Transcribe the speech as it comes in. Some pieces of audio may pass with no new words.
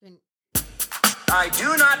I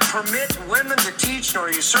do not permit women to teach nor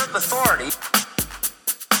usurp authority.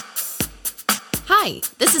 Hi,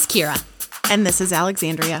 this is Kira. And this is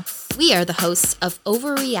Alexandria. We are the hosts of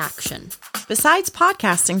Overreaction. Besides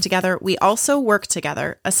podcasting together, we also work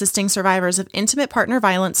together, assisting survivors of intimate partner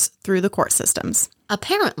violence through the court systems.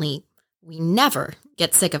 Apparently, we never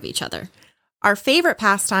get sick of each other. Our favorite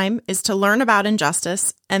pastime is to learn about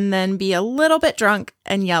injustice and then be a little bit drunk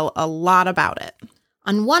and yell a lot about it.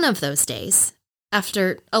 On one of those days,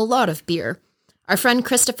 after a lot of beer, our friend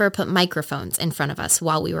Christopher put microphones in front of us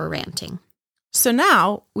while we were ranting. So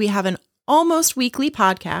now we have an almost weekly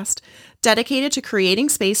podcast dedicated to creating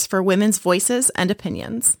space for women's voices and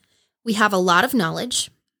opinions. We have a lot of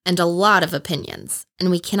knowledge and a lot of opinions,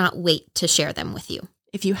 and we cannot wait to share them with you.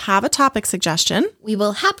 If you have a topic suggestion, we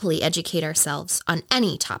will happily educate ourselves on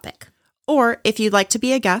any topic. Or if you'd like to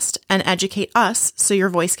be a guest and educate us so your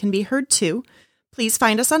voice can be heard too, please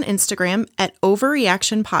find us on Instagram at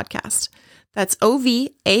Overreaction Podcast. That's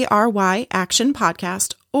OVARY Action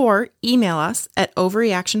Podcast, or email us at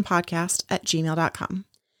overreactionpodcast@gmail.com.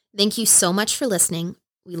 Thank you so much for listening.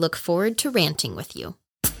 We look forward to ranting with you.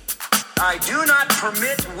 I do not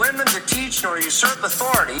permit women to teach nor usurp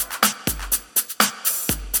authority.